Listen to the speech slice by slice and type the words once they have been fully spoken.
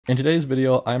In today's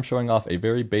video, I'm showing off a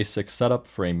very basic setup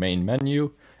for a main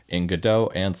menu in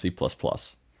Godot and C++.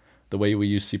 The way we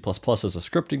use C++ as a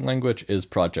scripting language is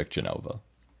Projekt Jenova.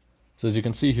 So as you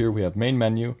can see here, we have main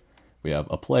menu, we have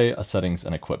a play, a settings,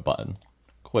 and a quit button.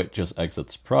 Quit just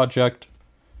exits project.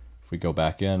 If we go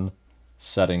back in,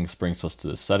 settings brings us to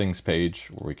the settings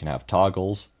page where we can have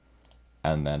toggles.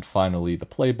 And then finally, the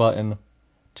play button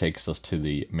takes us to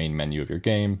the main menu of your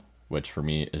game, which for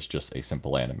me is just a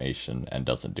simple animation and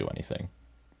doesn't do anything.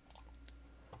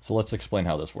 So let's explain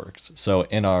how this works. So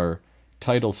in our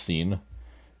title scene,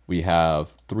 we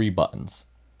have 3 buttons.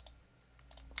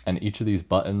 And each of these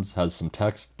buttons has some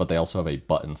text, but they also have a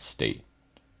button state.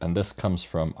 And this comes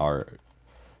from our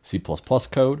C++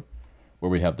 code, where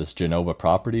we have this Jenova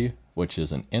property, which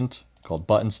is an int called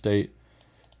button state,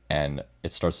 and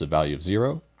it starts at a value of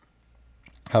 0.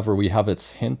 However, we have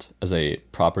its hint as a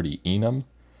property enum,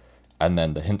 and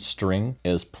then the hint string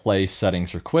is play,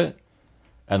 settings, or quit,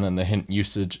 and then the hint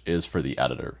usage is for the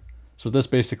editor. So what this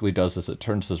basically does is it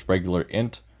turns this regular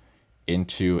int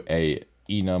into a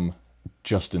enum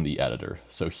just in the editor.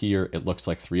 So here it looks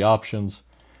like 3 options,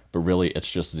 but really it's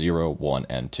just 0, 1,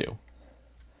 and 2.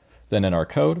 Then in our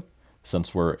code,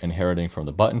 since we're inheriting from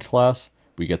the button class,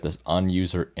 we get this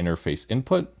onUser interface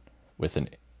input with an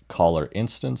caller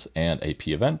instance and a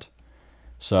p event.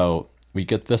 So we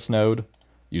get this node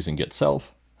using GetSelf,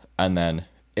 and then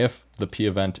if the p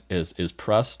event is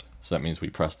pressed, so that means we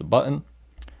press the button,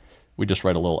 we just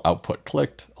write a little output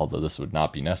clicked, although this would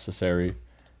not be necessary.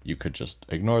 You could just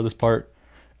ignore this part.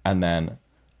 And then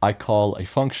I call a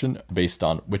function based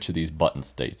on which of these button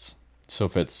states. So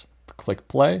if it's click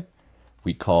play,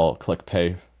 we call click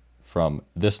play from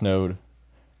this node,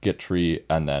 get tree,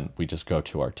 and then we just go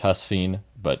to our test scene.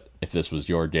 But if this was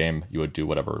your game, you would do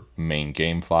whatever main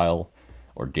game file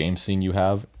or game scene you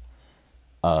have.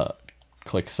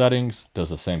 Click settings does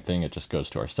the same thing. It just goes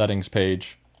to our settings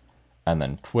page, and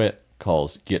then quit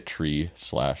calls get tree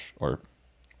 / or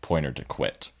pointer to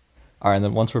quit. All right, and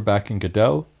then once we're back in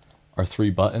Godot, our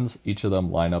 3 buttons, each of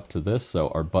them line up to this. So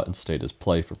our button state is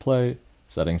play for play,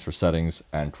 settings for settings,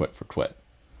 and quit for quit.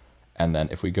 And then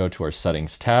if we go to our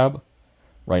settings tab,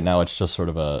 right now it's just sort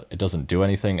of it doesn't do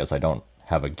anything as I don't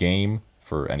have a game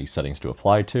for any settings to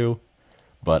apply to,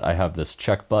 but I have this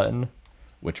check button,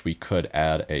 which we could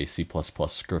add a C++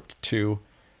 script to,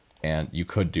 and you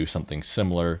could do something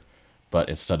similar, but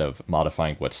instead of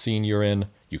modifying what scene you're in,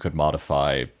 you could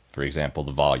modify, for example,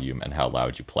 the volume and how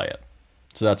loud you play it.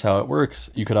 So that's how it works.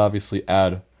 You could obviously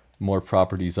add more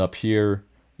properties up here.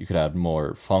 You could add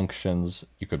more functions.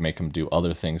 You could make them do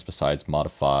other things besides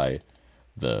modify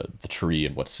the tree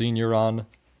and what scene you're on.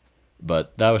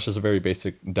 But that was just a very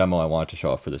basic demo I wanted to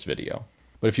show off for this video.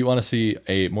 But if you want to see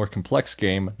a more complex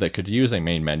game that could use a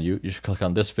main menu, you should click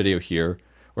on this video here,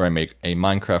 where I make a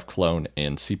Minecraft clone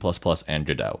in C++ and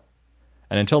Godot.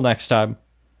 And until next time,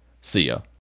 see ya.